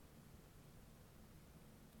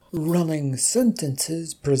Running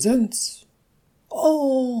Sentences presents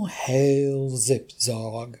All Hail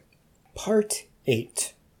Zip-Zog, Part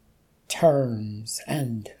 8, Terms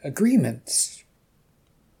and Agreements.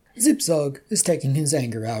 Zip-Zog is taking his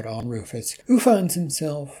anger out on Rufus, who finds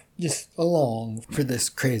himself just along for this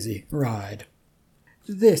crazy ride.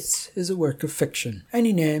 This is a work of fiction.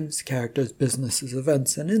 Any names, characters, businesses,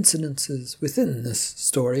 events, and incidences within this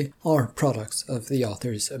story are products of the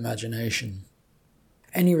author's imagination.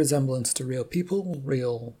 Any resemblance to real people,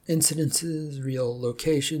 real incidences, real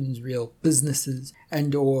locations, real businesses,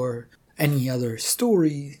 and or any other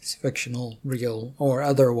stories, fictional, real, or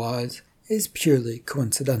otherwise, is purely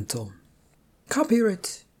coincidental.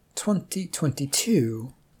 Copyright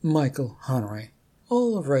 2022, Michael Honore.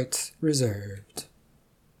 All rights reserved.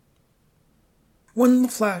 When the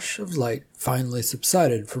flash of light finally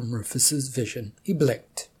subsided from Rufus's vision, he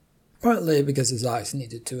blinked. Partly because his eyes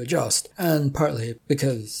needed to adjust, and partly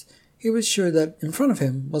because he was sure that in front of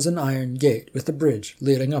him was an iron gate with a bridge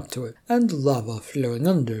leading up to it, and lava flowing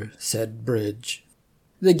under said bridge.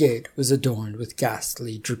 The gate was adorned with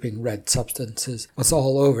ghastly, dripping red substances, was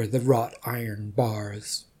all over the wrought iron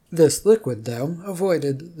bars. This liquid, though,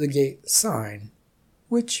 avoided the gate sign,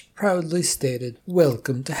 which proudly stated,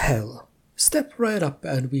 "Welcome to Hell. Step right up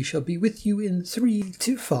and we shall be with you in 3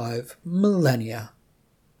 to 5 millennia.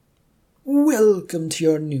 Welcome to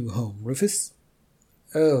your new home, Rufus."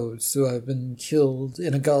 "Oh, so I've been killed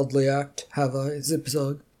in a godly act, have I,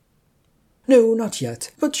 Zip-Zog?" "No, not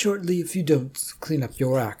yet, but shortly if you don't clean up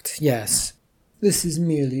your act, yes. This is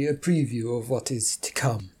merely a preview of what is to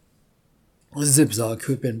come." Zip-Zog,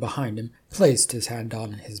 who had been behind him, placed his hand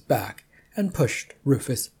on his back and pushed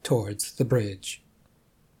Rufus towards the bridge.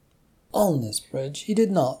 On this bridge, he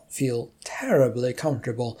did not feel terribly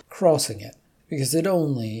comfortable crossing it, because it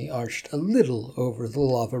only arched a little over the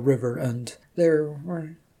lava river, and there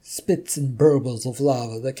were spits and burbles of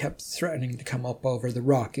lava that kept threatening to come up over the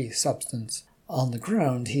rocky substance on the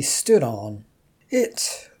ground he stood on.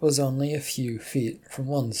 It was only a few feet from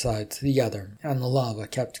one side to the other, and the lava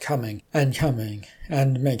kept coming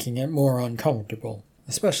and making it more uncomfortable,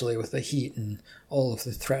 especially with the heat and all of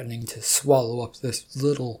the threatening to swallow up this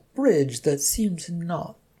little bridge that seemed to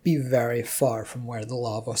not be very far from where the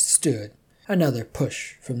lava stood. Another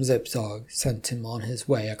push from Zip-Zog sent him on his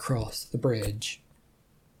way across the bridge.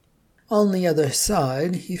 On the other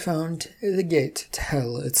side, he found the gate to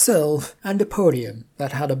hell itself, and a podium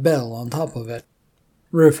that had a bell on top of it.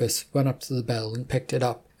 Rufus went up to the bell and picked it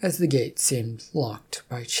up, as the gate seemed locked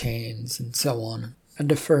by chains and so on,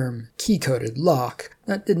 and a firm, key-coded lock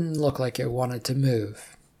that didn't look like it wanted to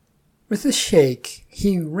move. With a shake,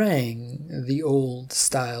 he rang the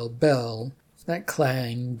old-style bell that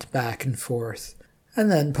clanged back and forth,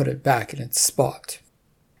 and then put it back in its spot.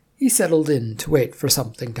 He settled in to wait for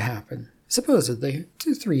something to happen, supposedly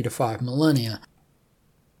to 3 to 5 millennia.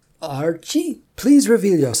 "Archie, please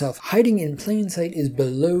reveal yourself. Hiding in plain sight is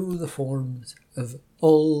below the forms of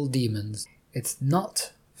all demons. It's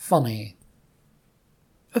not funny."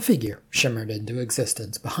 A figure shimmered into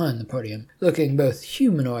existence behind the podium, looking both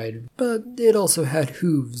humanoid, but it also had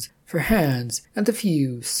hooves for hands and a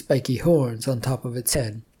few spiky horns on top of its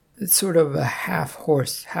head. It's sort of a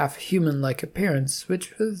half-horse, half-human-like appearance,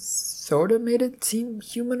 which was sort of made it seem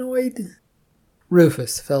humanoid.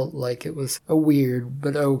 Rufus felt like it was a weird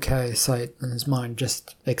but okay sight, and his mind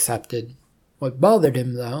just accepted. What bothered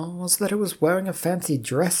him, though, was that it was wearing a fancy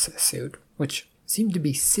dress suit, which seemed to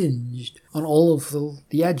be singed on all of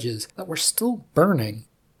the edges that were still burning.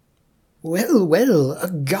 "Well, well,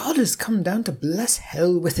 a god has come down to bless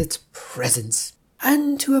hell with its presence,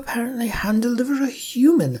 and to apparently hand-deliver a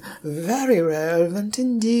human. Very relevant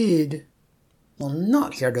indeed." "Well,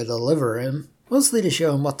 not here to deliver him, mostly to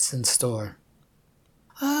show him what's in store."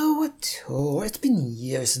 "Oh, what tour? It's been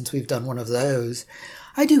years since we've done one of those.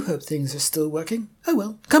 I do hope things are still working. Oh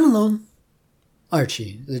well, come along."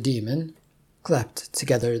 Archie, the demon, clapped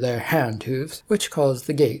together their hand hooves, which caused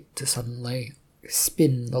the gate to suddenly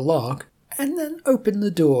spin the lock, and then open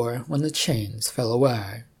the door when the chains fell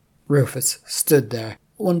away. Rufus stood there,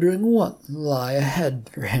 wondering what lay ahead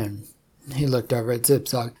for him. He looked over at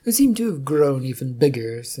Zip-Zog, who seemed to have grown even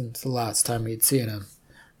bigger since the last time he'd seen him.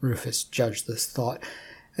 Rufus judged this thought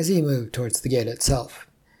as he moved towards the gate itself.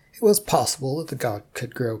 It was possible that the god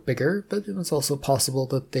could grow bigger, but it was also possible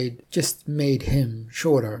that they'd just made him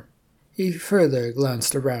shorter. He further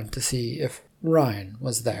glanced around to see if Ryan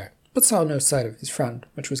was there, but saw no sight of his friend,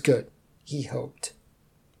 which was good, he hoped.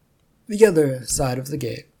 The other side of the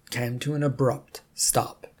gate came to an abrupt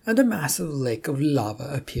stop, and a massive lake of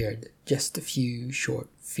lava appeared just a few short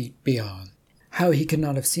feet beyond. How he could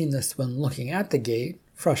not have seen this when looking at the gate,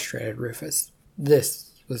 frustrated Rufus.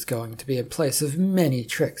 This was going to be a place of many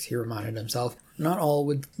tricks, he reminded himself. Not all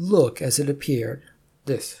would look as it appeared.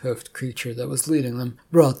 This hoofed creature that was leading them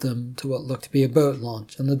brought them to what looked to be a boat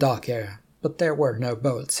launch in the dock area, but there were no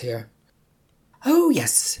boats here. "Oh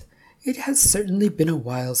yes, it has certainly been a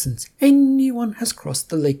while since anyone has crossed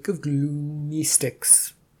the Lake of Gloomy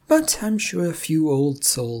Sticks, but I'm sure a few old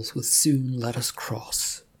souls will soon let us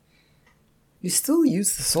cross." You still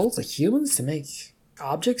use the souls of humans to make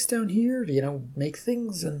objects down here, make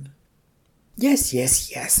things and...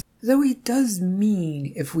 Yes. Though it does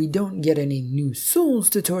mean if we don't get any new souls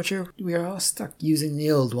to torture, we are all stuck using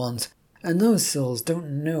the old ones. And those souls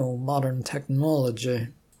don't know modern technology.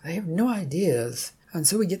 They have no ideas. And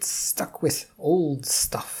so we get stuck with old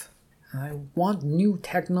stuff. I want new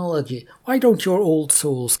technology. Why don't your old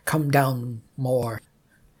souls come down more?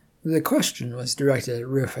 The question was directed at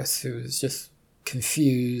Rufus, who was just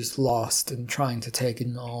confused, lost, and trying to take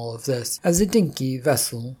in all of this, as a dinky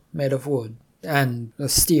vessel made of wood and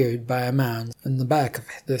steered by a man in the back of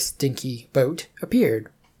this dinky boat appeared.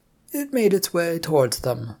 It made its way towards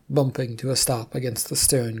them, bumping to a stop against the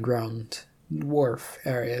stone-ground wharf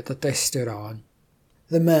area that they stood on.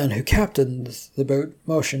 The man who captained the boat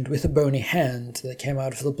motioned with a bony hand that came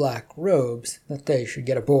out of the black robes that they should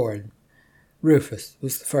get aboard. Rufus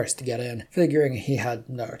was the first to get in, figuring he had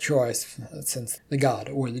no choice, since the god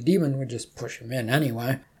or the demon would just push him in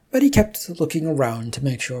anyway. But he kept looking around to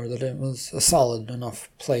make sure that it was a solid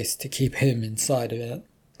enough place to keep him inside of it.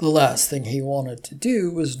 The last thing he wanted to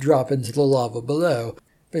do was drop into the lava below,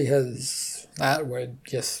 because that would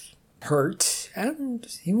just hurt, and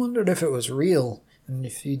he wondered if it was real, and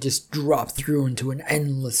if he just dropped through into an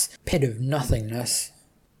endless pit of nothingness.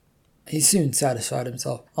 He soon satisfied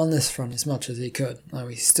himself on this front as much as he could, though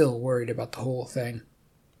he's still worried about the whole thing.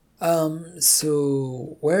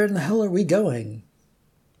 So where in the hell are we going?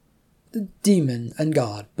 The demon and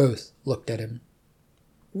God both looked at him.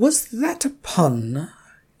 Was that a pun?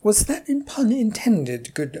 Was that in pun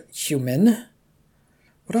intended, good human?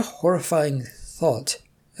 What a horrifying thought,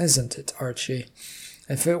 isn't it, Archie?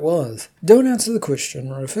 If it was, don't answer the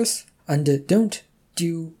question, Rufus, and don't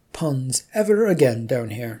do puns ever again down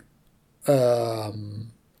here.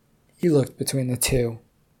 He looked between the two.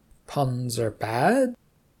 Puns are bad?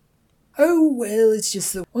 Oh, well, it's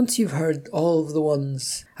just that once you've heard all of the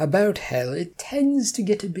ones about hell, it tends to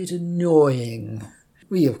get a bit annoying.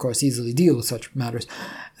 We, of course, easily deal with such matters,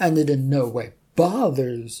 and it in no way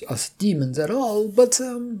bothers us demons at all, but,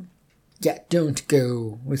 don't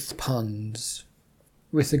go with puns.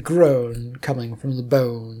 With a groan coming from the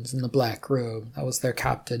bones in the black robe that was their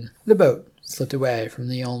captain, the boat slipped away from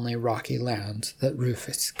the only rocky land that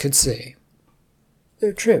Rufus could see.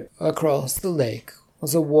 Their trip across the lake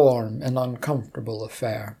was a warm and uncomfortable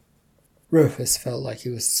affair. Rufus felt like he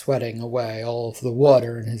was sweating away all of the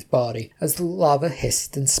water in his body as the lava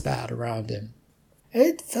hissed and spat around him.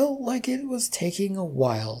 It felt like it was taking a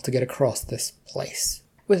while to get across this place,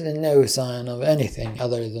 with no sign of anything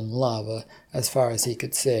other than lava as far as he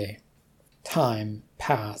could see. Time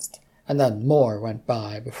passed, and then more went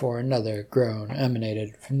by before another groan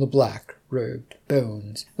emanated from the black-robed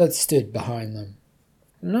bones that stood behind them.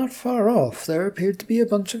 Not far off there appeared to be a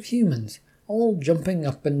bunch of humans, all jumping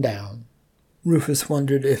up and down. Rufus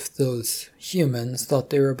wondered if those humans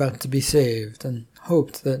thought they were about to be saved, and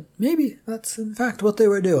hoped that maybe that's in fact what they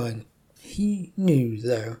were doing. He knew,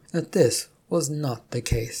 though, that this was not the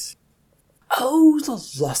case. Oh, the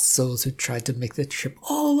lost souls who tried to make the trip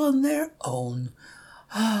all on their own.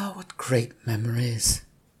 Ah, what great memories.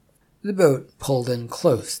 The boat pulled in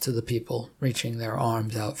close to the people, reaching their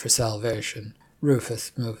arms out for salvation.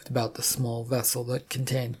 Rufus moved about the small vessel that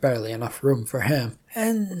contained barely enough room for him,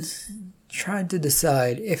 and tried to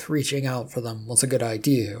decide if reaching out for them was a good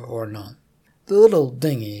idea or not. The little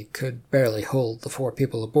dinghy could barely hold the 4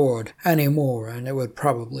 people aboard any more, and it would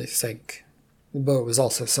probably sink. The boat was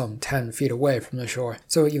also some 10 feet away from the shore,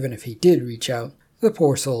 so even if he did reach out, the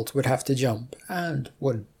poor souls would have to jump, and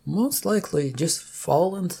would most likely just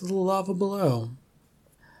fall into the lava below.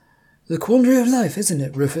 The quandary of life, isn't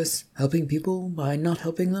it, Rufus? Helping people by not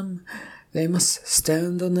helping them? They must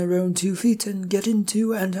stand on their own 2 feet and get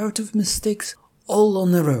into and out of mistakes all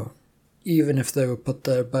on their own, even if they were put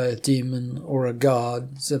there by a demon or a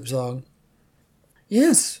god, Zebzog.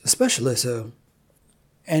 Yes, especially so.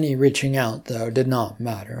 Any reaching out, though, did not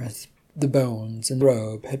matter, as the bones and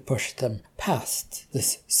robe had pushed them past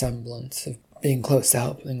this semblance of being close to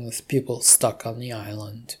helping the people stuck on the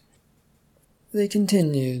island. They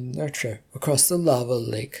continued their trip across the lava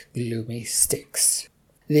lake Gloomy Sticks,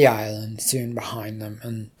 the island soon behind them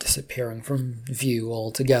and disappearing from view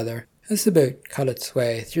altogether, as the boat cut its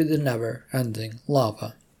way through the never-ending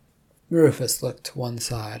lava. Rufus looked to one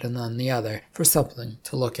side and then the other for something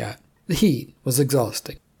to look at. The heat was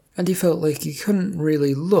exhausting, and he felt like he couldn't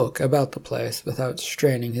really look about the place without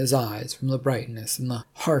straining his eyes from the brightness and the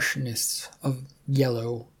harshness of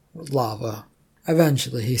yellow lava.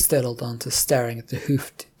 Eventually he settled onto staring at the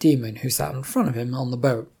hoofed demon who sat in front of him on the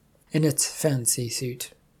boat, in its fancy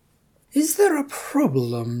suit. "Is there a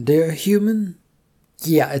problem, dear human?"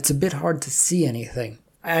 "Yeah, it's a bit hard to see anything.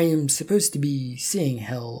 I am supposed to be seeing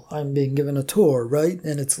hell. I'm being given a tour, right?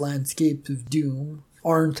 And its landscape of doom,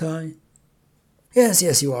 aren't I?"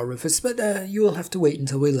 Yes, you are, Rufus, but you will have to wait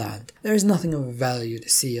until we land. There is nothing of value to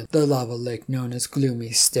see in the lava lake known as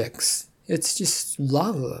Gloomy Sticks. It's just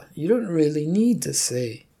lava. You don't really need to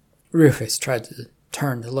see." Rufus tried to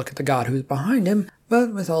turn to look at the god who was behind him,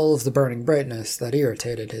 but with all of the burning brightness that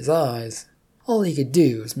irritated his eyes, all he could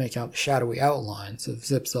do was make out shadowy outlines of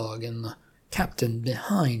Zipzog and the captain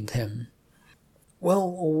behind him. "Well,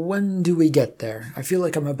 when do we get there? I feel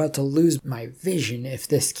like I'm about to lose my vision if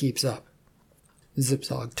this keeps up."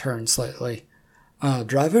 Zipzog turned slightly.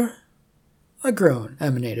 Driver?" A groan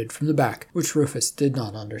emanated from the back, which Rufus did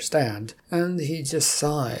not understand, and he just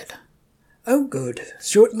sighed. "Oh, good.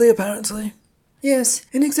 Shortly, apparently?" "Yes,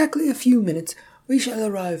 in exactly a few minutes we shall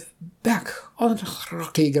arrive back on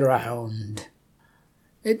rocky ground."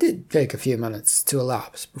 It did take a few minutes to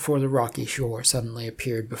elapse before the rocky shore suddenly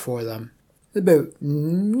appeared before them. The boat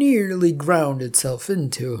nearly ground itself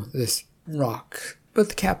into this rock, but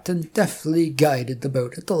the captain deftly guided the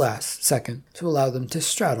boat at the last second to allow them to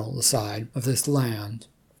straddle the side of this land.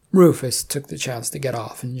 Rufus took the chance to get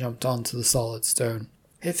off and jumped onto the solid stone.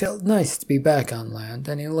 It felt nice to be back on land,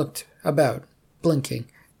 and he looked about, blinking,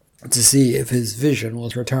 to see if his vision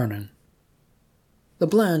was returning. The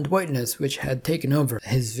bland whiteness which had taken over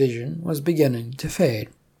his vision was beginning to fade.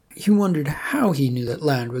 He wondered how he knew that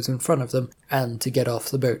land was in front of them and to get off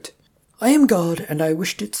the boat. "I am God, and I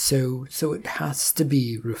wished it so it has to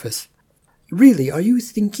be, Rufus. Really, are you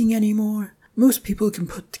thinking any more? Most people can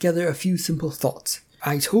put together a few simple thoughts.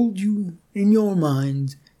 I told you, in your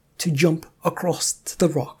mind, to jump across the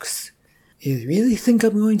rocks. You really think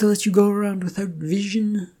I'm going to let you go around without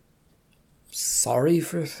vision?" "Sorry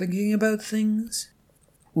for thinking about things."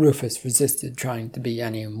 Rufus resisted trying to be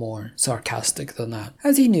any more sarcastic than that,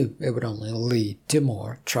 as he knew it would only lead to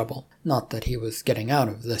more trouble. Not that he was getting out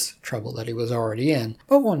of this trouble that he was already in,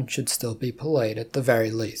 but one should still be polite at the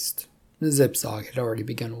very least. Zipzog had already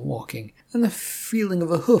begun walking, and the feeling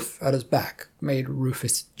of a hoof at his back made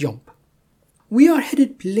Rufus jump. "We are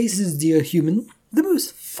headed places, dear human. The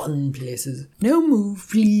most fun places. Now move,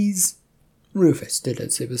 please." Rufus did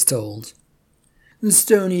as he was told. The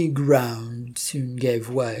stony ground soon gave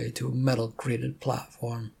way to a metal-grated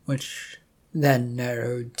platform, which then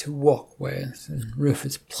narrowed to walkways, and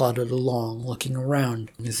Rufus plodded along, looking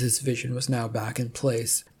around as his vision was now back in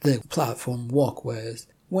place. The platform walkways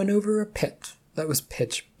went over a pit that was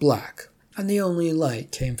pitch black, and the only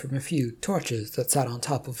light came from a few torches that sat on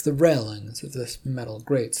top of the railings of this metal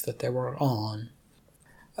grates that they were on.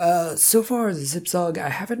 So far, Zipzog, I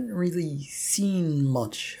haven't really seen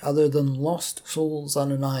much other than lost souls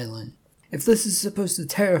on an island. If this is supposed to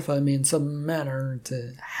terrify me in some manner,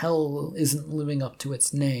 hell isn't living up to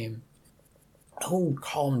its name." "Oh,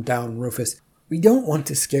 calm down, Rufus. We don't want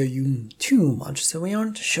to scare you too much, so we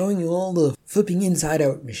aren't showing you all the flipping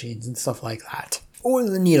inside-out machines and stuff like that. Or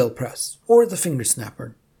the needle press, or the finger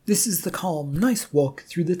snapper. This is the calm, nice walk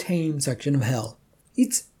through the tame section of hell.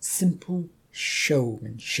 It's simple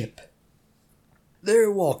showmanship."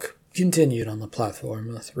 Their walk continued on the platform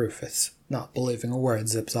with Rufus not believing a word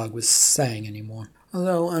Zipzog was saying anymore,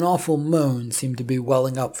 although an awful moan seemed to be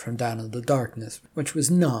welling up from down in the darkness, which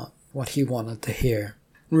was not what he wanted to hear.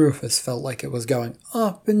 Rufus felt like it was going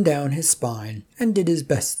up and down his spine, and did his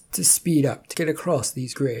best to speed up to get across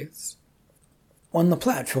these graves. When the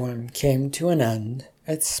platform came to an end,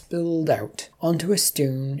 it spilled out onto a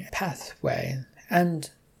stone pathway, and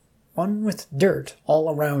one with dirt all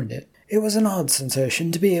around it. It was an odd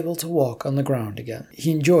sensation to be able to walk on the ground again.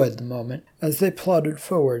 He enjoyed the moment as they plodded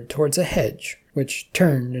forward towards a hedge, which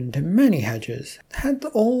turned into many hedges, had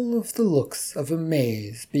all of the looks of a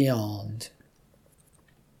maze beyond.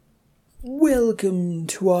 "Welcome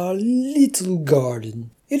to our little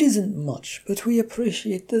garden. It isn't much, but we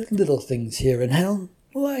appreciate the little things here in hell,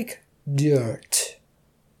 like dirt."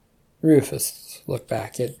 Rufus looked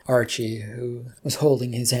back at Archie, who was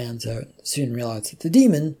holding his hands out, and soon realized that the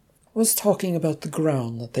demon was talking about the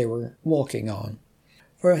ground that they were walking on.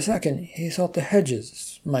 For a second, he thought the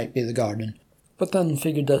hedges might be the garden, but then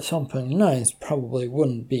figured that something nice probably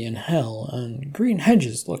wouldn't be in hell, and green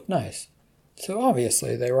hedges looked nice. So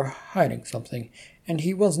obviously they were hiding something, and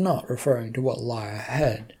he was not referring to what lay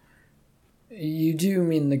ahead. You do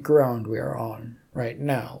mean the ground we are on right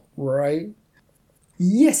now, right?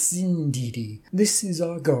 Yes, indeedy. This is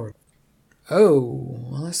our garden. Oh,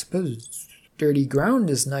 well, I suppose dirty ground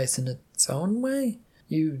is nice in its own way.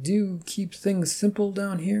 You do keep things simple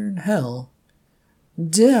down here in hell.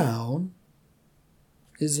 Down?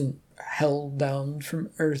 Isn't hell down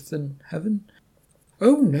from earth and heaven?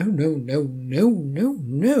 Oh, no.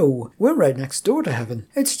 We're right next door to heaven.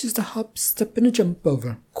 It's just a hop, step, and a jump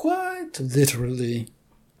over. Quite literally.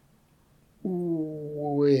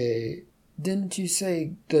 Wait, didn't you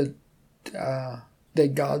say that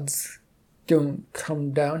gods don't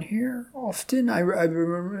come down here often? I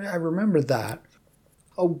remember that.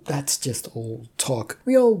 Oh, that's just old talk.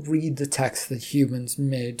 We all read the text that humans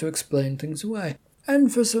made to explain things away,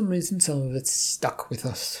 and for some reason some of it's stuck with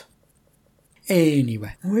us.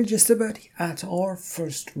 Anyway, we're just about at our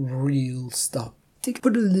first real stop to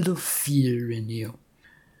put a little fear in you.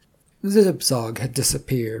 Zipzog had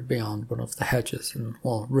disappeared beyond one of the hedges, and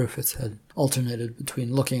while Rufus had alternated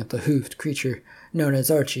between looking at the hoofed creature known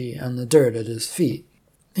as Archie and the dirt at his feet,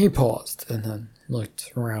 he paused and then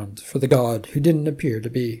looked around for the god who didn't appear to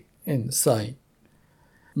be in sight.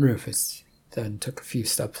 Rufus then took a few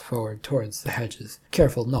steps forward towards the hedges,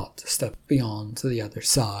 careful not to step beyond to the other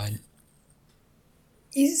side.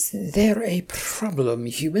 Is there a problem,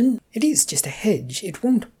 human? It is just a hedge. It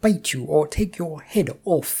won't bite you or take your head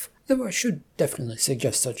off. Though I should definitely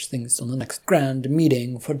suggest such things on the next grand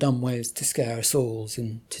meeting for dumb ways to scare souls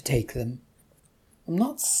and to take them. I'm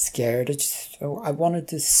not scared, I wanted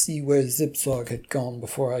to see where Zipzog had gone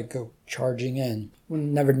before I go charging in.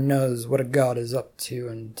 One never knows what a god is up to,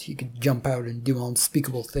 and he could jump out and do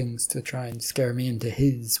unspeakable things to try and scare me into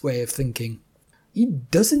his way of thinking. He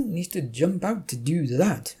doesn't need to jump out to do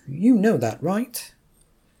that. You know that, right?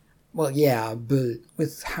 Well, yeah, but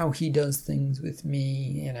with how he does things with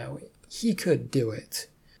me, he could do it.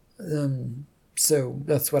 So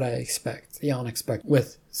that's what I expect, the unexpected,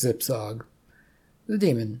 with Zipzog. The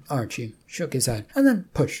demon, Archie, shook his head and then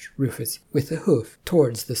pushed Rufus with a hoof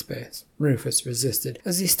towards the space. Rufus resisted,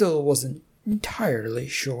 as he still wasn't entirely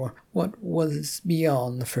sure what was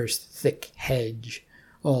beyond the first thick hedge.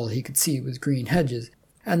 All he could see was green hedges,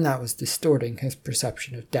 and that was distorting his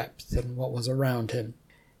perception of depth and what was around him.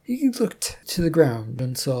 He looked to the ground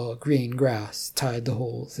and saw green grass tied the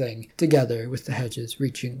whole thing together with the hedges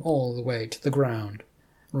reaching all the way to the ground.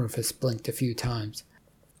 Rufus blinked a few times.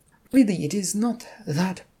 Really, it is not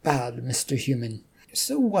that bad, Mr. Human.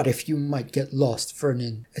 So what if you might get lost for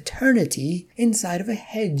an eternity inside of a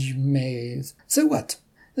hedge maze? So what?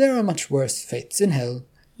 There are much worse fates in hell.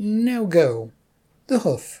 Now go. The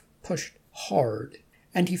hoof pushed hard,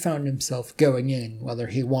 and he found himself going in whether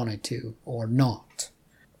he wanted to or not.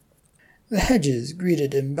 The hedges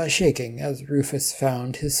greeted him by shaking as Rufus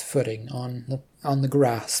found his footing on the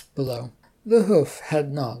grass below. The hoof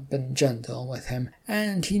had not been gentle with him,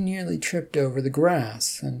 and he nearly tripped over the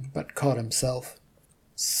grass, but caught himself.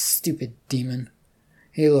 Stupid demon.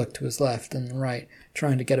 He looked to his left and right,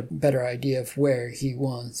 trying to get a better idea of where he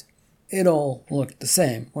was. It all looked the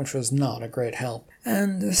same, which was not a great help,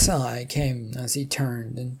 and a sigh came as he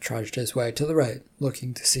turned and trudged his way to the right,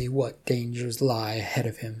 looking to see what dangers lie ahead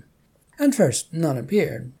of him. At first none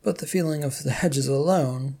appeared, but the feeling of the hedges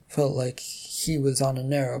alone felt like he was on a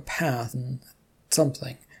narrow path and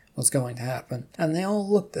something was going to happen, and they all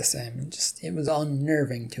looked the same, it was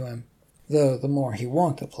unnerving to him. Though the more he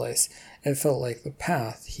walked the place, it felt like the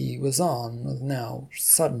path he was on was now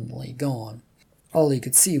suddenly gone. All he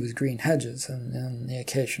could see was green hedges and the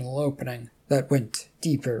occasional opening that went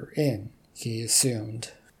deeper in, he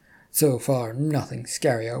assumed. So far, nothing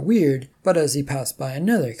scary or weird, but as he passed by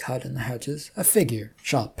another cut in the hedges, a figure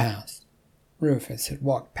shot past. Rufus had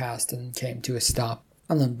walked past and came to a stop,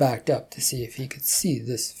 and then backed up to see if he could see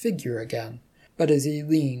this figure again. But as he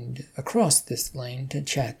leaned across this lane to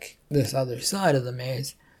check this other side of the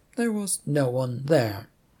maze, there was no one there.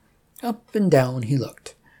 Up and down he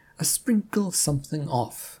looked, a sprinkle of something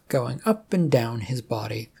off, going up and down his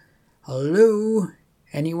body. Hello?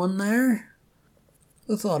 Anyone there?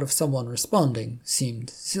 The thought of someone responding seemed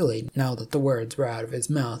silly now that the words were out of his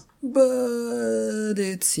mouth, but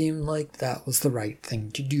it seemed like that was the right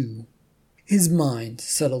thing to do. His mind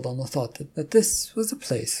settled on the thought that this was a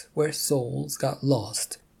place where souls got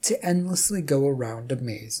lost, to endlessly go around a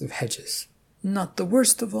maze of hedges. Not the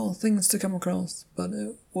worst of all things to come across, but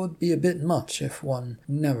it would be a bit much if one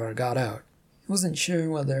never got out. wasn't sure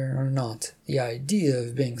whether or not the idea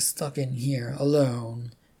of being stuck in here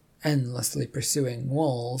alone, endlessly pursuing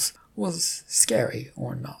walls, was scary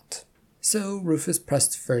or not. So Rufus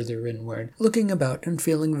pressed further inward, looking about and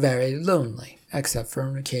feeling very lonely, except for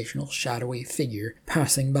an occasional shadowy figure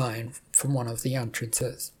passing by from one of the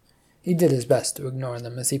entrances. He did his best to ignore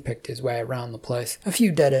them as he picked his way around the place, a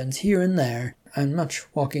few dead ends here and there, and much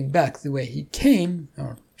walking back the way he came,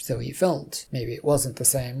 or so he felt, maybe it wasn't the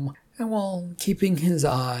same, and while keeping his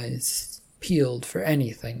eyes peeled for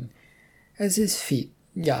anything, as his feet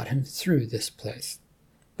got him through this place.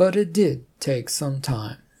 But it did take some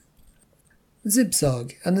time.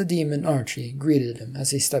 Zipzog and the demon Archie greeted him as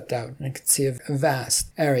he stepped out and could see a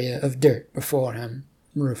vast area of dirt before him.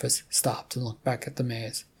 Rufus stopped and looked back at the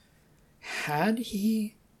maze. Had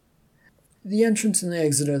he? The entrance and the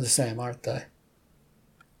exit are the same, aren't they?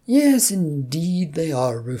 Yes, indeed they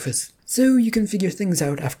are, Rufus. So you can figure things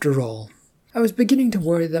out after all. I was beginning to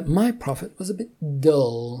worry that my prophet was a bit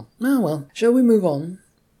dull. Oh well, shall we move on?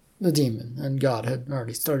 The demon and God had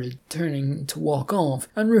already started turning to walk off,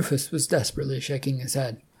 and Rufus was desperately shaking his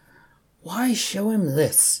head. Why show him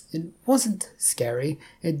this? It wasn't scary.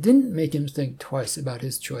 It didn't make him think twice about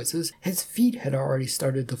his choices. His feet had already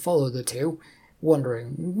started to follow the two,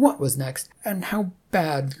 wondering what was next, and how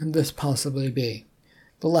bad could this possibly be.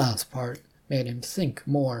 The last part made him think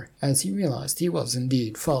more, as he realized he was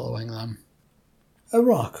indeed following them. A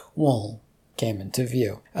rock wall came into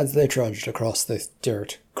view as they trudged across this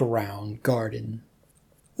dirt-ground garden.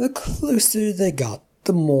 The closer they got,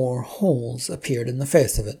 the more holes appeared in the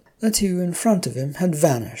face of it. The two in front of him had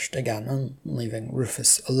vanished again, leaving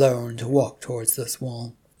Rufus alone to walk towards this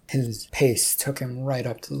wall. His pace took him right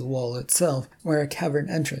up to the wall itself, where a cavern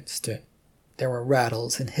entrance stood. There were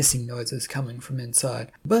rattles and hissing noises coming from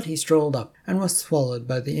inside, but he strolled up and was swallowed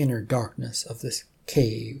by the inner darkness of this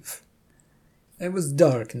cave. It was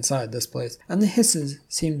dark inside this place, and the hisses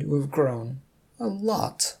seemed to have grown a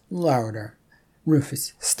lot louder.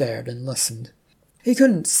 Rufus stared and listened. He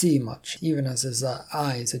couldn't see much, even as his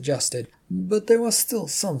eyes adjusted, but there was still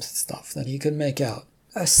some stuff that he could make out.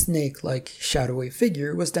 A snake-like shadowy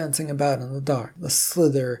figure was dancing about in the dark. The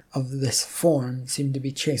slither of this form seemed to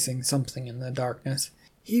be chasing something in the darkness.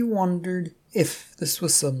 He wondered if this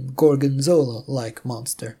was some Gorgonzola-like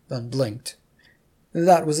monster, then blinked.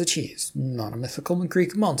 That was a cheese, not a mythical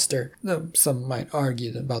Greek monster, though some might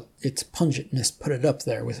argue about its pungentness put it up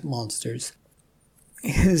there with monsters.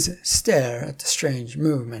 His stare at the strange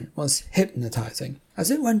movement was hypnotizing, as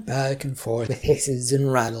it went back and forth with hisses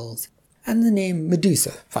and rattles, and the name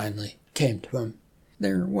Medusa finally came to him.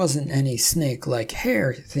 There wasn't any snake-like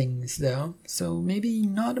hair things, though, so maybe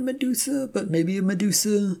not a Medusa, but maybe a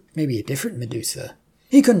Medusa, maybe a different Medusa.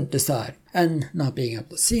 He couldn't decide, and not being able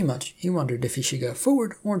to see much, he wondered if he should go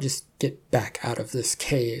forward or just get back out of this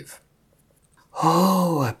cave.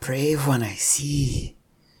 Oh, a brave one I see.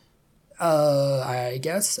 I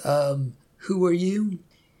guess, who are you?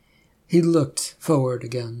 He looked forward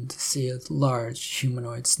again to see a large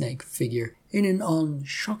humanoid snake figure, in an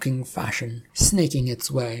unshocking fashion, snaking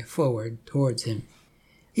its way forward towards him.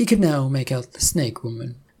 He could now make out the snake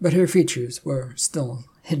woman, but her features were still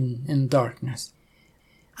hidden in darkness.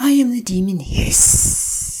 I am the demon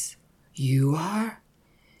Hiss. You are?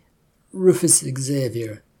 Rufus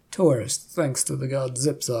Xavier, tourist, thanks to the god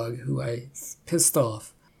Zipzog, who I pissed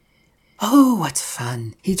off. Oh, what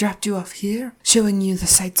fun. He dropped you off here, showing you the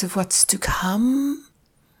sights of what's to come?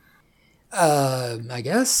 I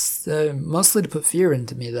guess. Mostly to put fear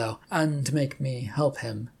into me, though, and to make me help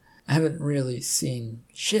him. I haven't really seen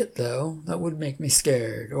shit, though, that would make me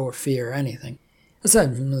scared or fear anything.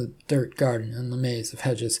 Aside from the dirt garden and the maze of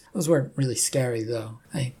hedges, those weren't really scary, though.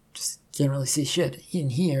 I just can't really see shit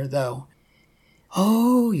in here, though.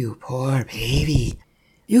 Oh, you poor baby.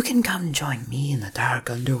 You can come join me in the dark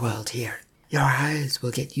underworld here. Your eyes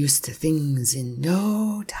will get used to things in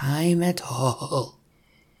no time at all.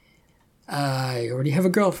 I already have a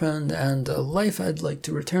girlfriend and a life I'd like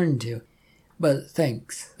to return to. But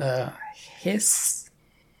thanks. Hiss?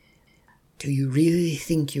 Do you really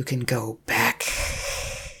think you can go back?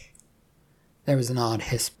 There was an odd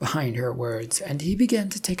hiss behind her words, and he began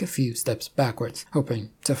to take a few steps backwards,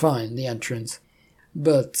 hoping to find the entrance.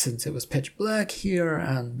 But since it was pitch black here,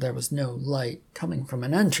 and there was no light coming from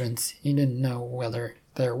an entrance, he didn't know whether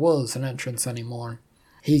there was an entrance anymore.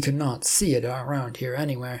 He could not see it around here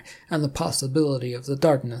anywhere, and the possibility of the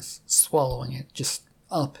darkness swallowing it just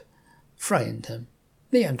up frightened him.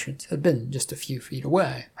 The entrance had been just a few feet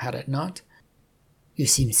away, had it not? You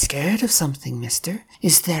seem scared of something, mister.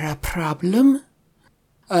 Is there a problem?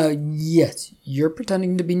 Yes, you're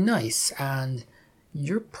pretending to be nice, and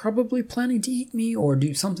You're probably planning to eat me or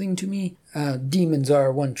do something to me. Demons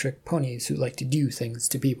are one-trick ponies who like to do things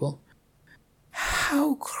to people.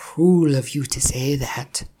 How cruel of you to say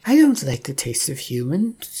that. I don't like the taste of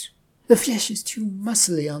humans. The flesh is too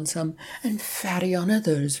muscly on some and fatty on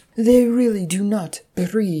others. They really do not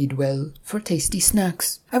breed well for tasty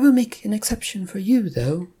snacks. I will make an exception for you,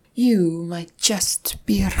 though. You might just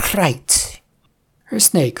be right. Her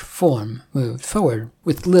snake form moved forward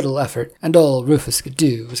with little effort, and all Rufus could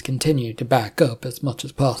do was continue to back up as much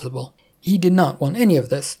as possible. He did not want any of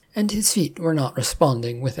this, and his feet were not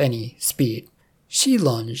responding with any speed. She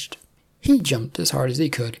lunged. He jumped as hard as he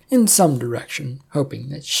could in some direction, hoping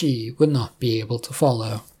that she would not be able to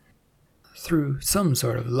follow. Through some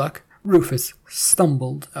sort of luck, Rufus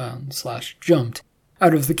stumbled / jumped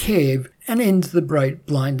out of the cave and into the bright,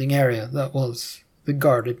 blinding area that was the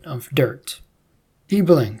garden of dirt. He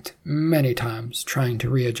blinked many times, trying to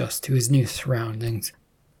readjust to his new surroundings.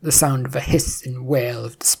 The sound of a hiss and wail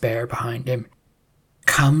of despair behind him.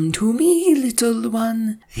 "Come to me, little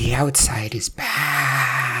one. The outside is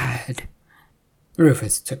bad."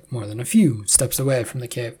 Rufus took more than a few steps away from the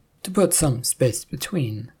cave to put some space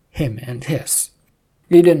between him and Hiss.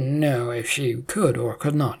 He didn't know if she could or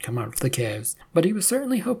could not come out of the caves, but he was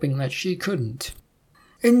certainly hoping that she couldn't.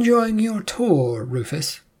 "Enjoying your tour,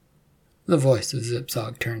 Rufus?" The voice of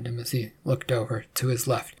Zipzog turned him as he looked over to his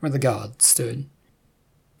left, where the god stood.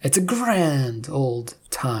 "It's a grand old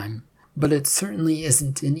time, but it certainly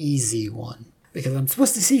isn't an easy one, because I'm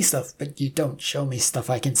supposed to see stuff, but you don't show me stuff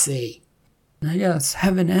I can see. Yes,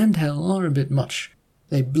 heaven and hell are a bit much.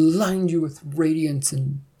 They blind you with radiance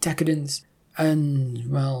and decadence,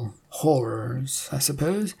 and, well, horrors, I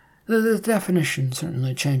suppose. The definition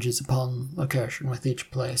certainly changes upon location with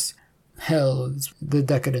each place. Hell, the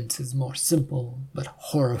decadence is more simple, but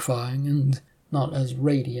horrifying, and not as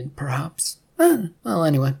radiant, perhaps. Well,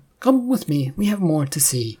 anyway, come with me, we have more to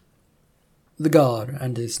see." The god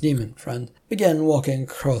and his demon friend began walking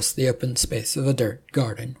across the open space of a dirt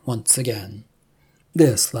garden once again.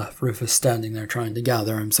 This left Rufus standing there trying to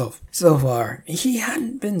gather himself. So far, he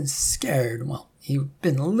hadn't been scared. Well, he'd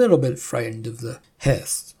been a little bit frightened of the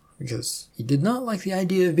hiss, because he did not like the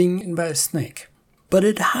idea of being eaten by a snake. But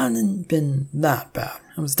it hadn't been that bad.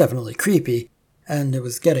 It was definitely creepy, and it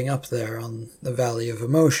was getting up there on the Valley of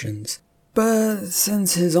Emotions. But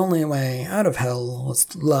since his only way out of hell was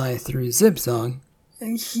to lie through Zipzog,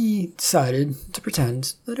 he decided to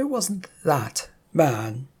pretend that it wasn't that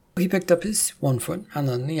bad. He picked up his one foot and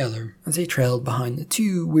then the other as he trailed behind the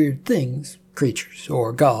two weird things, creatures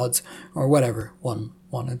or gods, or whatever one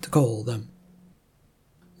wanted to call them.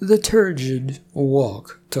 The turgid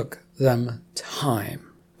walk took them time,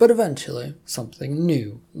 but eventually something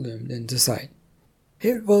new loomed into sight.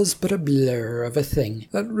 It was but a blur of a thing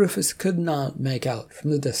that Rufus could not make out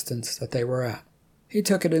from the distance that they were at. He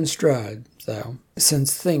took it in stride, though,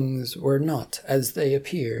 since things were not as they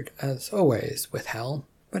appeared, as always with hell.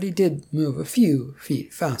 But he did move a few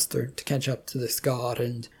feet faster to catch up to this god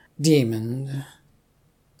and demon.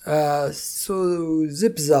 So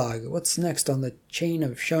Zipzog, what's next on the chain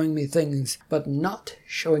of showing me things, but not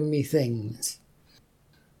showing me things?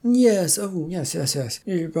 Yes, yes.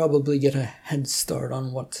 You probably get a head start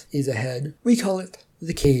on what is ahead. We call it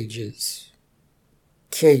the cages.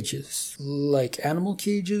 Cages? Like animal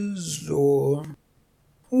cages, or...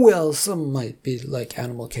 Well, some might be like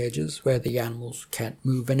animal cages, where the animals can't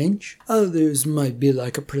move an inch. Others might be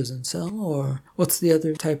like a prison cell, or what's the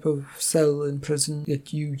other type of cell in prison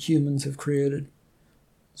that you humans have created?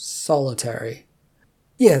 Solitary.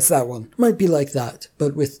 Yes, that one. Might be like that,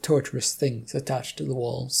 but with torturous things attached to the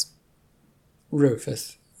walls.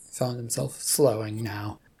 Rufus found himself slowing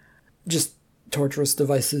now. Just torturous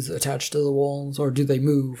devices attached to the walls, or do they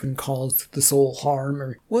move and cause the soul harm,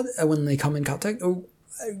 or what when they come in contact? Oh,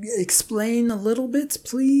 explain a little bit,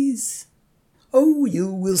 please? Oh,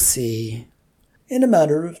 you will see. In a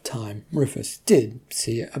matter of time, Rufus did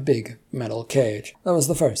see a big metal cage. That was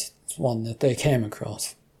the first one that they came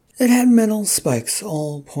across. It had metal spikes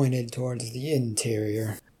all pointed towards the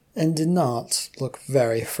interior, and did not look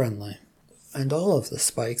very friendly. And all of the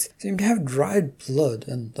spikes seemed to have dried blood,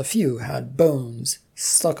 and a few had bones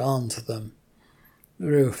stuck onto them.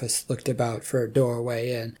 Rufus looked about for a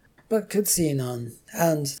doorway in, but could see none,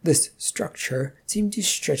 and this structure seemed to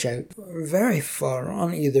stretch out very far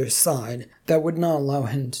on either side that would not allow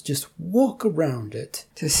him to just walk around it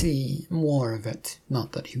to see more of it.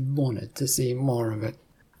 Not that he wanted to see more of it.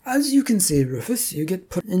 As you can see, Rufus, you get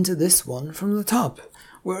put into this one from the top,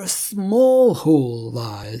 where a small hole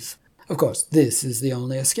lies. Of course, this is the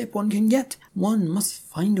only escape one can get. One must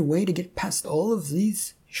find a way to get past all of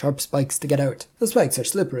these sharp spikes to get out. The spikes are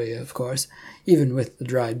slippery, of course, even with the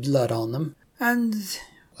dried blood on them. And,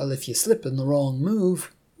 well, if you slip in the wrong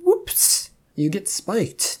move, whoops, you get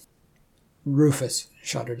spiked. Rufus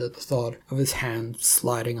shuddered at the thought of his hand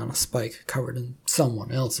sliding on a spike covered in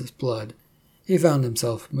someone else's blood. He found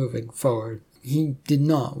himself moving forward. He did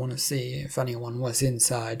not want to see if anyone was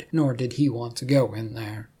inside, nor did he want to go in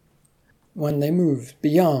there. When they moved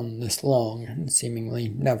beyond this long and seemingly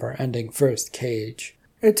never-ending first cage,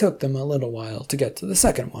 it took them a little while to get to the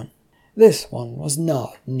second one. This one was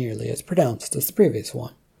not nearly as pronounced as the previous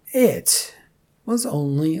one. It was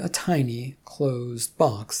only a tiny, closed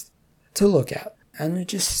box to look at, and it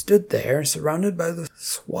just stood there, surrounded by the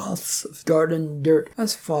swaths of garden dirt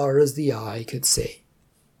as far as the eye could see.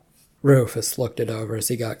 Rufus looked it over as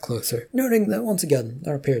he got closer, noting that once again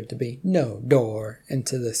there appeared to be no door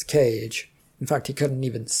into this cage. In fact, he couldn't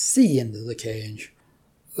even see into the cage.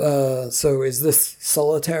 So is this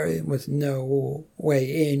solitary, with no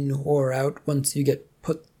way in or out once you get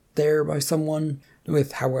put there by someone,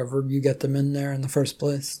 with however you get them in there in the first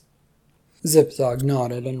place? Zip-Zog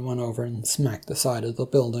nodded and went over and smacked the side of the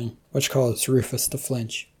building, which caused Rufus to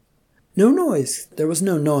flinch. No noise. There was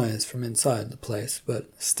no noise from inside the place, but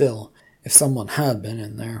still, if someone had been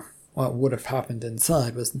in there, what would have happened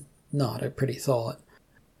inside was not a pretty thought.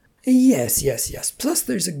 Yes. Plus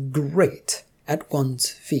there's a grate at one's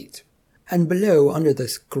feet, and below, under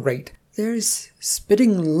this grate, there's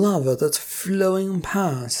spitting lava that's flowing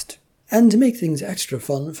past. And to make things extra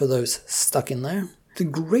fun for those stuck in there, the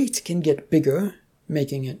grate can get bigger,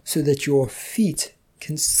 making it so that your feet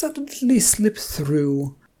can suddenly slip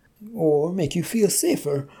through, or make you feel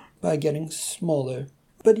safer by getting smaller.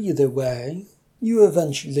 But either way, you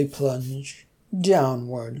eventually plunge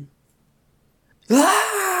downward.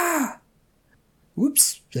 Ah!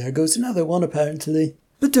 Whoops, there goes another one apparently.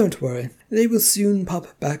 But don't worry, they will soon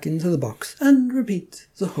pop back into the box and repeat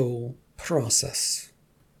the whole process.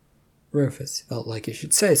 Rufus felt like he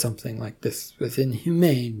should say something like this was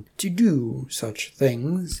inhumane to do such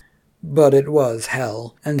things, but it was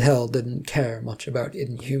hell, and hell didn't care much about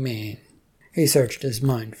inhumane. He searched his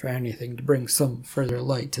mind for anything to bring some further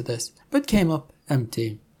light to this, but came up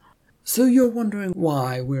empty. So you're wondering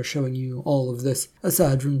why we're showing you all of this,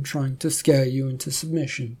 aside from trying to scare you into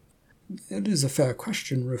submission? It is a fair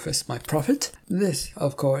question, Rufus, my prophet. This,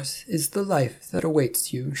 of course, is the life that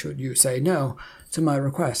awaits you should you say no to my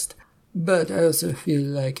request. But I also feel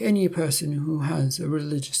like any person who has a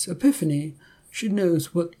religious epiphany should know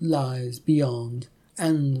what lies beyond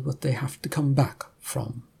and what they have to come back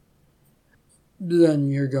from. Then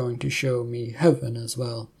you're going to show me heaven as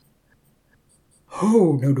well.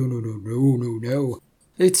 Oh, no.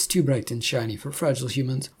 It's too bright and shiny for fragile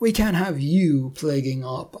humans. We can't have you plaguing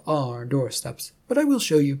up our doorsteps, but I will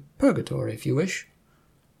show you purgatory if you wish.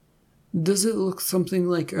 Does it look something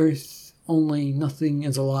like Earth, only nothing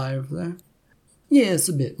is alive there? Yes,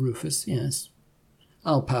 a bit, Rufus, yes.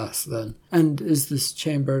 I'll pass, then. And is this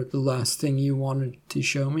chamber the last thing you wanted to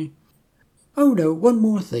show me? Oh no, one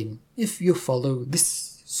more thing. If you'll follow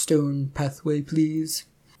this stone pathway, please.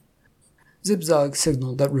 Zip-Zog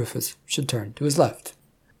signaled that Rufus should turn to his left.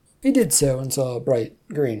 He did so and saw a bright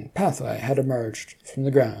green pathway had emerged from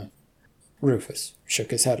the ground. Rufus shook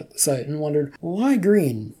his head at the sight and wondered why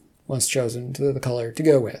green was chosen to the color to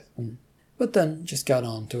go with, but then just got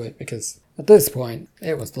on to it because, at this point,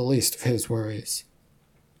 it was the least of his worries.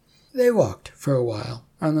 They walked for a while,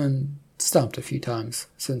 and then stopped a few times,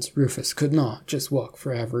 since Rufus could not just walk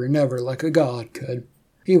forever and ever like a god could.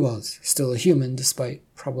 He was still a human, despite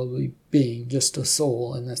probably being just a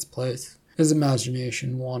soul in this place. His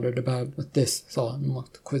imagination wandered about with this thought and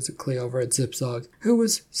looked quizzically over at Zip-Zog, who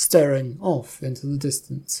was staring off into the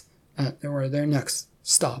distance at where their next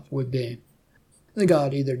stop would be. The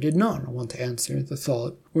god either did not want to answer the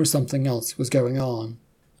thought, or something else was going on.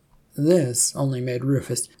 This only made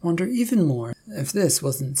Rufus wonder even more if this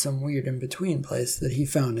wasn't some weird in-between place that he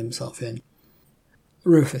found himself in.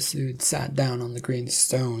 Rufus, who'd sat down on the green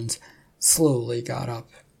stones, slowly got up.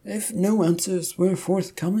 If no answers were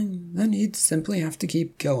forthcoming, then he'd simply have to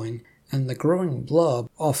keep going, and the growing blob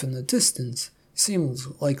off in the distance seemed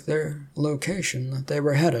like their location that they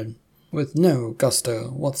were headed. With no gusto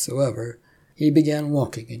whatsoever, he began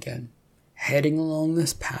walking again, heading along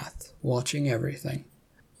this path, watching everything.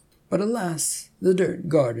 But alas, the dirt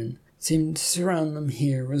garden seemed to surround them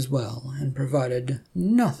here as well, and provided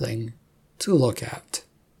nothing to look at.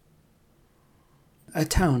 A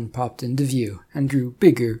town popped into view, and grew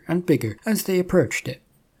bigger and bigger as they approached it.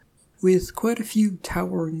 with quite a few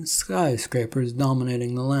towering skyscrapers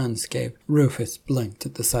dominating the landscape. Rufus blinked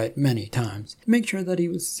at the sight many times to make sure that he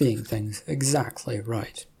was seeing things exactly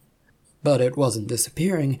right. But it wasn't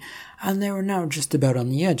disappearing, and they were now just about on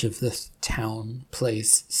the edge of this town,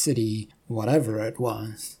 place, city, whatever it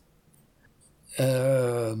was.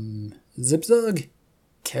 Zipzug?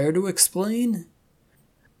 Care to explain?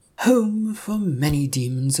 Home for many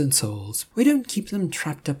demons and souls. We don't keep them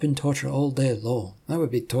trapped up in torture all day long. That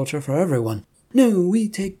would be torture for everyone. No, we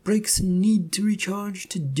take breaks and need to recharge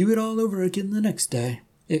to do it all over again the next day.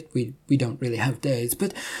 We don't really have days,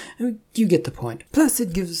 but you get the point. Plus,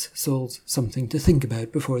 it gives souls something to think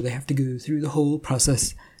about before they have to go through the whole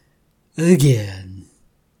process again.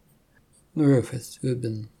 Rufus, who had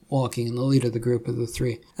been walking in the lead of the group of the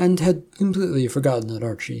three, and had completely forgotten that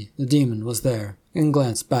Archie, the demon, was there, and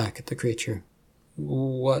glanced back at the creature.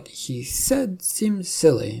 What he said seemed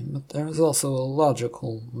silly, but there was also a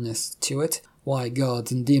logicalness to it. Why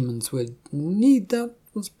gods and demons would need that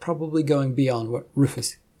was probably going beyond what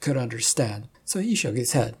Rufus could understand, so he shook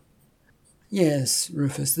his head. Yes,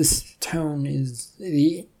 Rufus, this town is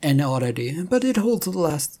an oddity, but it holds the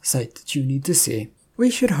last sight that you need to see. We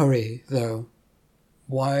should hurry, though.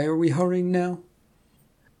 Why are we hurrying now?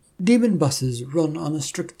 Demon buses run on a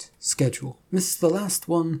strict schedule. Miss the last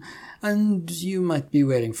one, and you might be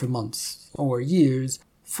waiting for months, or years,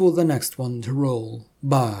 for the next one to roll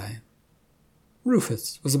by.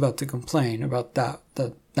 Rufus was about to complain about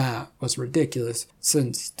that was ridiculous,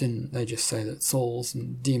 since didn't they just say that souls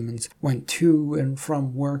and demons went to and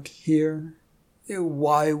from work here?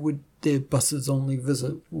 Why would the buses only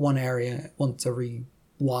visit one area once every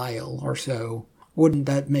while or so? Wouldn't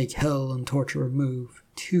that make hell and torture move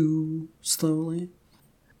too slowly?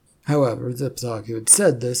 However, Zipzog, who had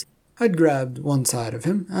said this, had grabbed one side of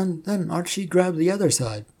him, and then Archie grabbed the other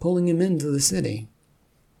side, pulling him into the city.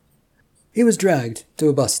 He was dragged to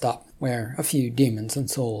a bus stop, where a few demons and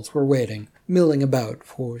souls were waiting, milling about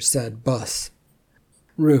for said bus.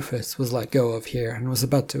 Rufus was let go of here and was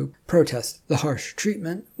about to protest the harsh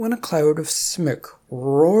treatment when a cloud of smoke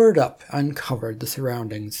roared up and covered the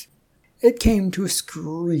surroundings. It came to a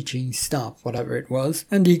screeching stop, whatever it was,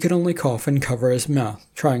 and he could only cough and cover his mouth,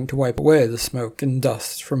 trying to wipe away the smoke and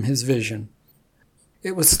dust from his vision.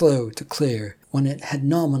 It was slow to clear. When it had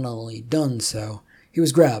nominally done so, he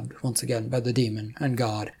was grabbed once again by the demon and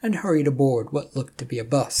god, and hurried aboard what looked to be a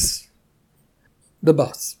bus. The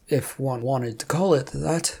bus, if one wanted to call it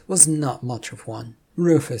that, was not much of one.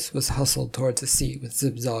 Rufus was hustled towards a seat with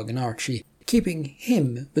Zipzog and Archie, keeping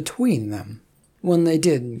him between them. When they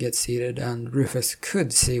did get seated and Rufus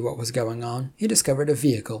could see what was going on, he discovered a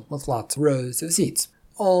vehicle with lots of rows of seats,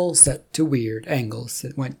 all set to weird angles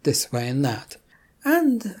that went this way and that.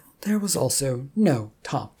 And there was also no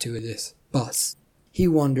top to this bus. He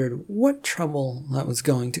wondered what trouble that was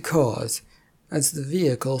going to cause, as the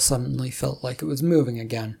vehicle suddenly felt like it was moving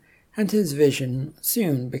again, and his vision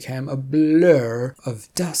soon became a blur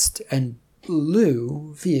of dust and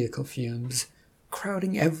blue vehicle fumes,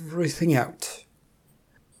 crowding everything out.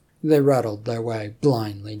 They rattled their way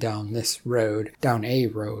blindly down a road,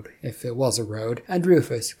 if it was a road, and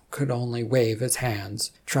Rufus could only wave his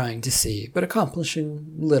hands, trying to see, but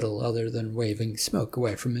accomplishing little other than waving smoke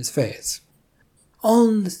away from his face.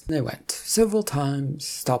 On they went, several times,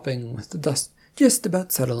 stopping with the dust just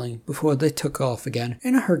about settling before they took off again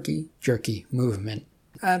in a herky-jerky movement.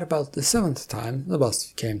 At about the 7th time, the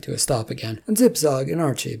bus came to a stop again, and Zipzog and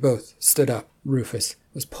Archie both stood up. Rufus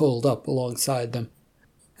was pulled up alongside them,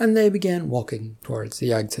 and they began walking towards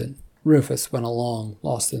the exit. Rufus went along,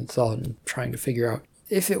 lost in thought and trying to figure out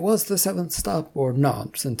if it was the 7th stop or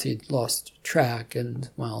not, since he'd lost track and,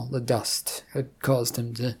 well, the dust had caused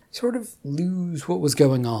him to sort of lose what was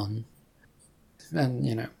going on.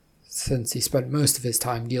 And, since he spent most of his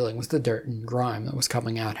time dealing with the dirt and grime that was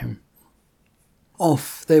coming at him.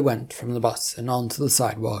 Off they went from the bus and onto the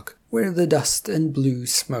sidewalk, where the dust and blue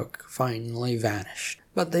smoke finally vanished.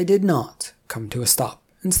 But they did not come to a stop,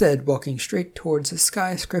 instead walking straight towards a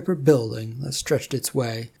skyscraper building that stretched its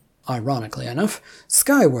way, ironically enough,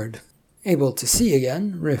 skyward. Able to see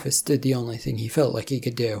again, Rufus did the only thing he felt like he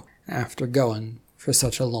could do, after going for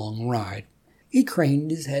such a long ride. He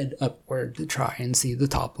craned his head upward to try and see the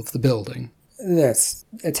top of the building. This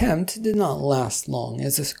attempt did not last long,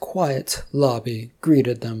 as a quiet lobby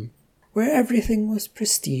greeted them, where everything was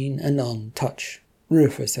pristine and untouched.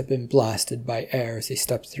 Rufus had been blasted by air as he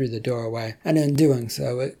stepped through the doorway, and in doing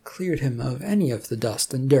so it cleared him of any of the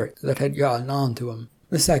dust and dirt that had gotten onto him.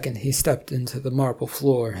 The second he stepped into the marble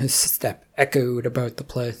floor, his step echoed about the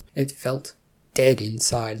place. It felt dead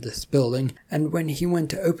inside this building, and when he went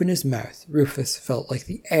to open his mouth, Rufus felt like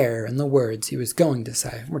the air and the words he was going to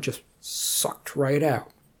say were just sucked right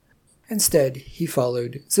out. Instead, he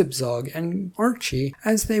followed Zip-Zog and Archie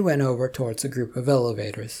as they went over towards a group of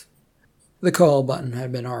elevators. The call button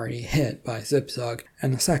had been already hit by Zip-Zog,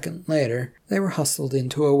 and a second later, they were hustled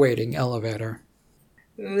into a waiting elevator.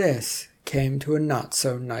 This came to a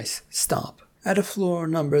not-so-nice stop, at a floor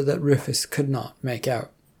number that Rufus could not make out.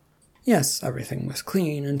 Yes, everything was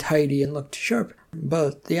clean and tidy and looked sharp,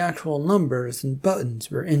 but the actual numbers and buttons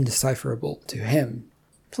were indecipherable to him.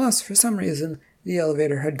 Plus, for some reason, the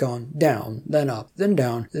elevator had gone down, then up, then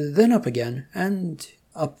down, then up again, and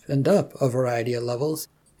up a variety of levels,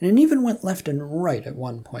 and it even went left and right at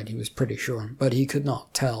one point, he was pretty sure, but he could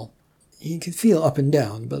not tell. He could feel up and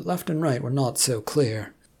down, but left and right were not so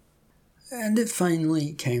clear. And it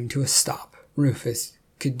finally came to a stop. Rufus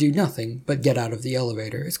could do nothing but get out of the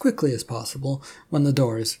elevator as quickly as possible when the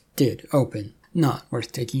doors did open. Not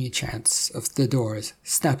worth taking a chance of the doors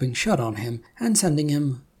snapping shut on him and sending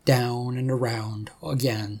him down and around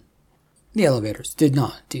again. The elevators did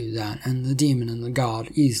not do that, and the demon and the god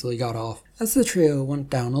easily got off as the trio went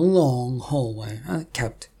down a long hallway and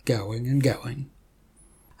kept going and going.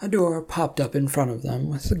 A door popped up in front of them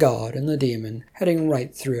with the god and the demon heading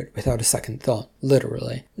right through it without a second thought,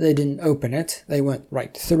 literally. They didn't open it, they went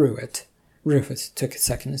right through it. Rufus took a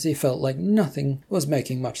second as he felt like nothing was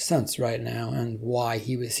making much sense right now and why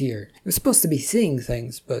he was here. He was supposed to be seeing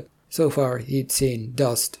things, but so far he'd seen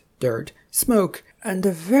dust, dirt, smoke, and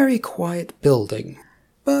a very quiet building.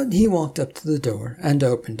 But he walked up to the door and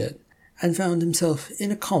opened it, and found himself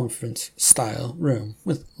in a conference-style room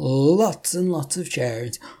with lots and lots of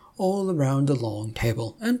chairs all around a long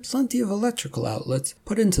table, and plenty of electrical outlets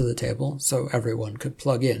put into the table so everyone could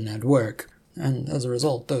plug in and work. And as a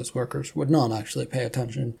result, those workers would not actually pay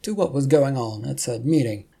attention to what was going on at said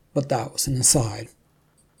meeting, but that was an aside.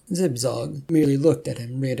 Zip-Zog merely looked at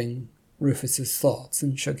him reading Rufus's thoughts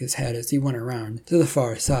and shook his head as he went around to the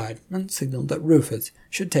far side and signaled that Rufus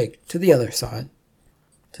should take to the other side.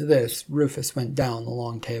 To this, Rufus went down the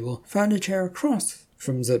long table, found a chair across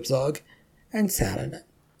from Zip-Zog, and sat in it.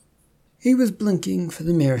 He was blinking for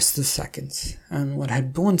the merest of seconds, and what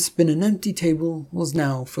had once been an empty table was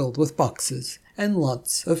now filled with boxes and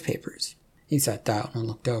lots of papers. He sat down and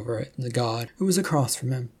looked over at the god, who was across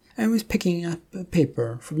from him, and was picking up a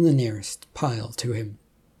paper from the nearest pile to him.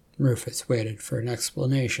 Rufus waited for an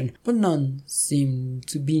explanation, but none seemed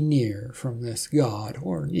to be near from this god,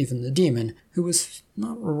 or even the demon, who was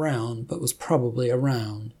not around, but was probably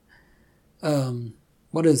around.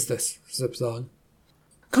 What is this, Zip-Zog?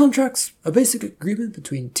 Contracts, a basic agreement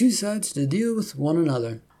between two sides to deal with one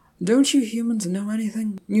another. Don't you humans know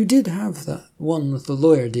anything? You did have that one with the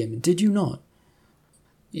lawyer demon, did you not?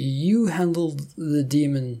 You handled the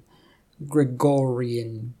demon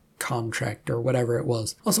Gregorian contract or whatever it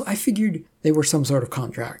was. Also, I figured they were some sort of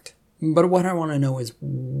contract. But what I want to know is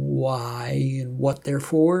why and what they're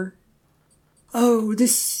for. Oh,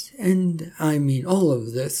 this, and I mean all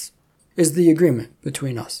of this, is the agreement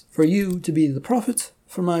between us. For you to be the prophet,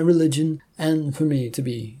 for my religion, and for me to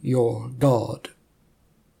be your god.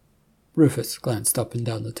 Rufus glanced up and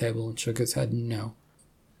down the table and shook his head no.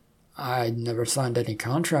 I'd never signed any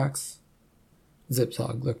contracts.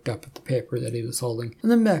 Zip-Zog looked up at the paper that he was holding,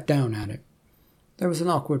 and then back down at it. There was an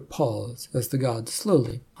awkward pause as the god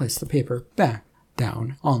slowly placed the paper back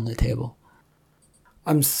down on the table.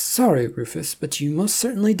 I'm sorry, Rufus, but you most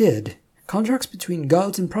certainly did. Contracts between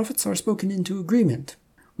gods and prophets are spoken into agreement.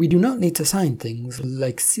 We do not need to sign things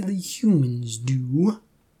like silly humans do.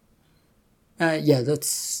 Yeah,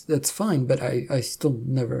 that's fine, but I still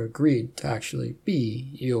never agreed to actually be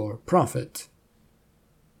your prophet.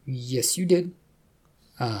 Yes, you did.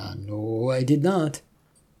 No, I did not.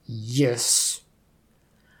 Yes.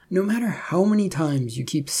 No matter how many times you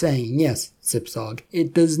keep saying yes, Zip-Zog,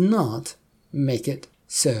 it does not make it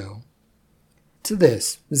so. To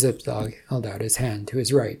this, Zip-Zog held out his hand to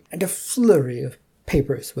his right, and a flurry of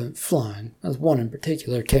papers went flying, as one in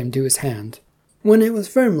particular came to his hand. When it was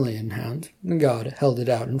firmly in hand, the god held it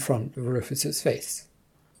out in front of Rufus's face.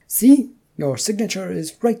 See, your signature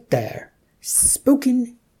is right there.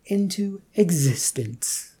 Spoken into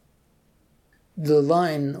existence. The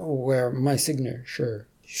line where my signature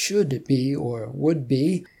should be or would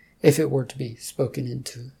be, if it were to be spoken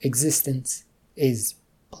into existence, is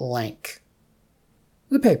blank.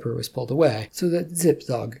 The paper was pulled away so that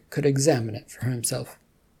Zip-Zog could examine it for himself.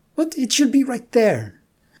 But it should be right there.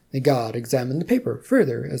 The god examined the paper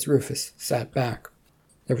further as Rufus sat back.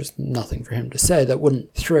 There was nothing for him to say that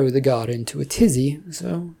wouldn't throw the god into a tizzy,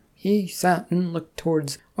 so He sat and looked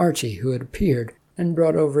towards Archie, who had appeared, and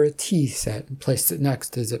brought over a tea set and placed it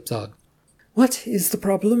next to Zip-Zog. What is the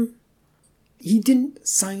problem? He didn't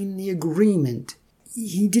sign the agreement.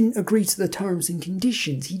 He didn't agree to the terms and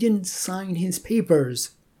conditions. He didn't sign his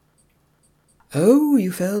papers. Oh,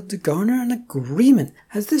 you failed to garner an agreement.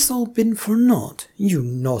 Has this all been for naught? You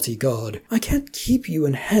naughty god. I can't keep you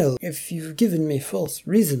in hell if you've given me false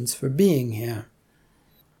reasons for being here.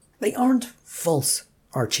 They aren't false,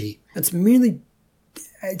 Archie. It's merely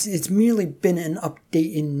been an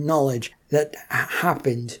update in knowledge that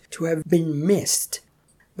happened to have been missed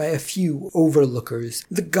by a few overlookers.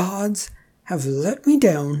 The gods have let me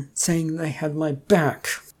down, saying they had my back.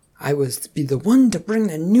 I was to be the one to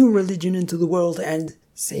bring a new religion into the world and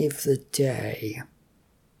save the day.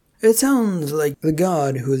 It sounds like the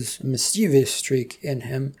god whose mischievous streak in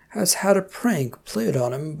him has had a prank played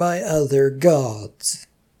on him by other gods.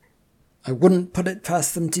 I wouldn't put it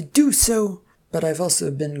past them to do so, but I've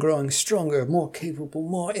also been growing stronger, more capable,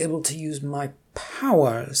 more able to use my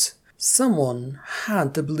powers. Someone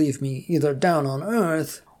had to believe me either down on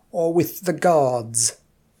Earth or with the gods.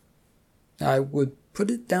 I would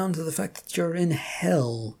put it down to the fact that you're in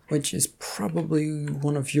hell, which is probably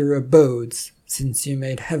one of your abodes, since you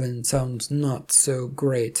made heaven sound not so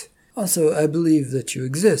great. Also, I believe that you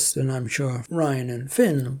exist, and I'm sure Ryan and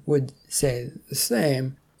Finn would say the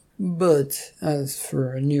same. But as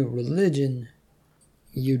for a new religion,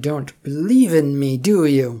 you don't believe in me, do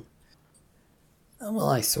you? Well,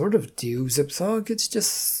 I sort of do, Zip-Zog. It's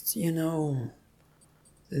just,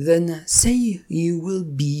 Then say you will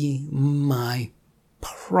be my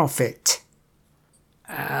prophet.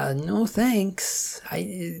 No thanks.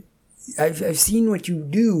 I've seen what you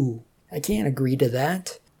do. I can't agree to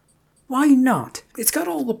that. Why not? It's got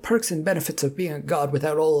all the perks and benefits of being a god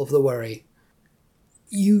without all of the worry.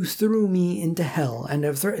 You threw me into hell and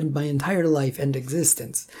have threatened my entire life and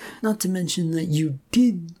existence. Not to mention that you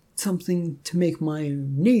did something to make my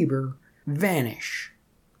neighbor vanish.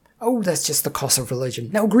 Oh, that's just the cost of religion.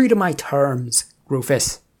 Now agree to my terms,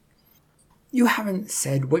 Rufus. You haven't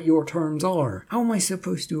said what your terms are. How am I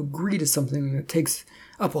supposed to agree to something that takes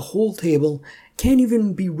up a whole table, can't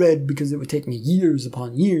even be read because it would take me years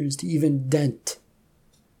upon years to even dent?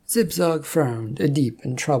 Zip-Zog frowned, a deep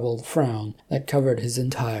and troubled frown that covered his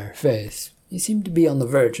entire face. He seemed to be on the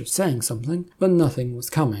verge of saying something, but nothing was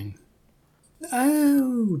coming.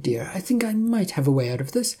 Oh dear, I think I might have a way out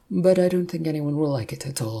of this, but I don't think anyone will like it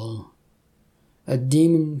at all. A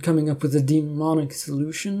demon coming up with a demonic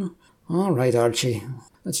solution? All right, Archie.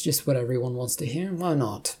 That's just what everyone wants to hear. Why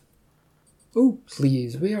not? Oh,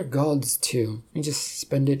 please, we are gods too. We just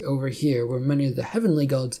spend it over here where many of the heavenly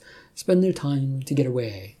gods spend their time to get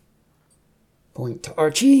away. Point to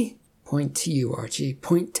Archie. Point to you, Archie.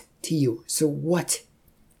 Point to you. So what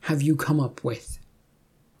have you come up with?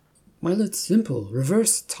 Well, it's simple.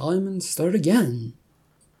 Reverse time and start again.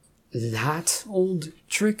 That old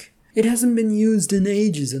trick? It hasn't been used in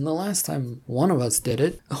ages, and the last time one of us did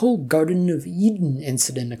it, a whole Garden of Eden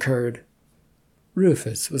incident occurred.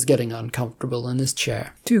 Rufus was getting uncomfortable in his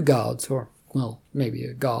chair. Two gods, or, well, maybe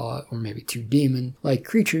a god, or maybe two demon-like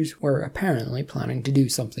creatures were apparently planning to do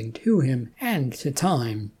something to him and to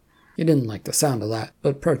time. He didn't like the sound of that,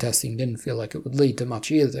 but protesting didn't feel like it would lead to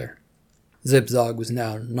much either. Zip-Zog was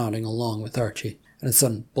now nodding along with Archie, and a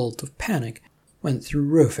sudden bolt of panic went through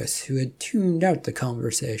Rufus, who had tuned out the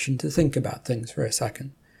conversation to think about things for a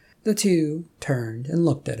second. The two turned and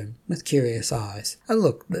looked at him with curious eyes, a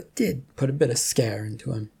look that did put a bit of scare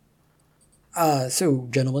into him. So,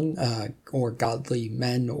 gentlemen, or godly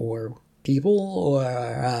men, or people,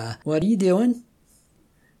 or, what are you doing?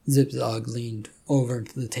 Zip-Zog leaned over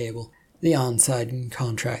to the table, the on-side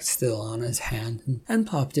contract still on his hand, and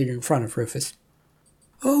popped it in front of Rufus.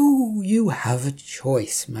 Oh, you have a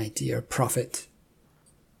choice, my dear prophet.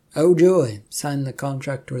 Oh joy, sign the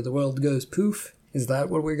contract or the world goes poof? Is that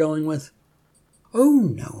what we're going with?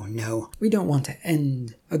 Oh, no, we don't want to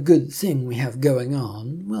end a good thing we have going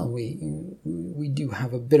on. Well, we do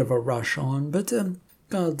have a bit of a rush on, but,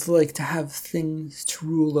 gods like to have things to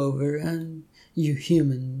rule over, and you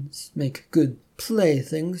humans make good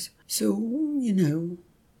playthings, so,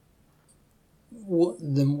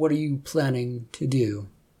 what are you planning to do?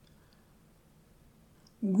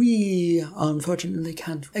 We, unfortunately,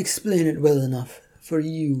 can't explain it well enough for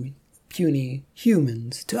you puny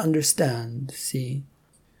humans to understand, see?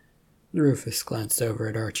 Rufus glanced over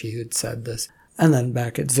at Archie, who'd said this, and then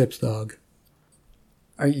back at Zip-Zog.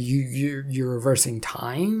 Are you're reversing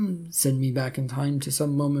time? Send me back in time to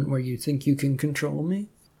some moment where you think you can control me?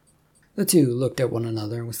 The two looked at one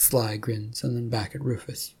another with sly grins, and then back at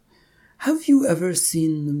Rufus. Have you ever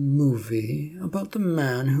seen the movie about the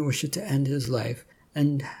man who wished to end his life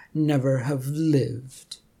and never have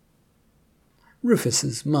lived?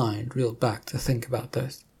 Rufus's mind reeled back to think about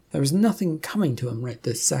this. There was nothing coming to him right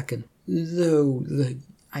this second, though the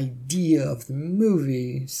idea of the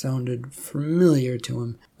movie sounded familiar to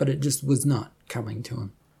him, but it just was not coming to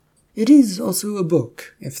him. It is also a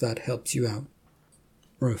book, if that helps you out.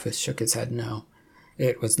 Rufus shook his head no.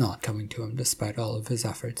 It was not coming to him despite all of his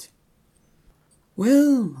efforts.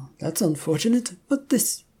 Well, that's unfortunate, but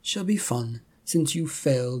this shall be fun, since you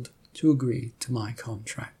failed to agree to my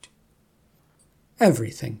contract.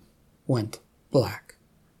 Everything went black.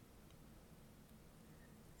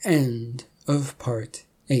 End of part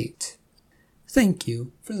 8. Thank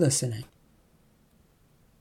you for listening.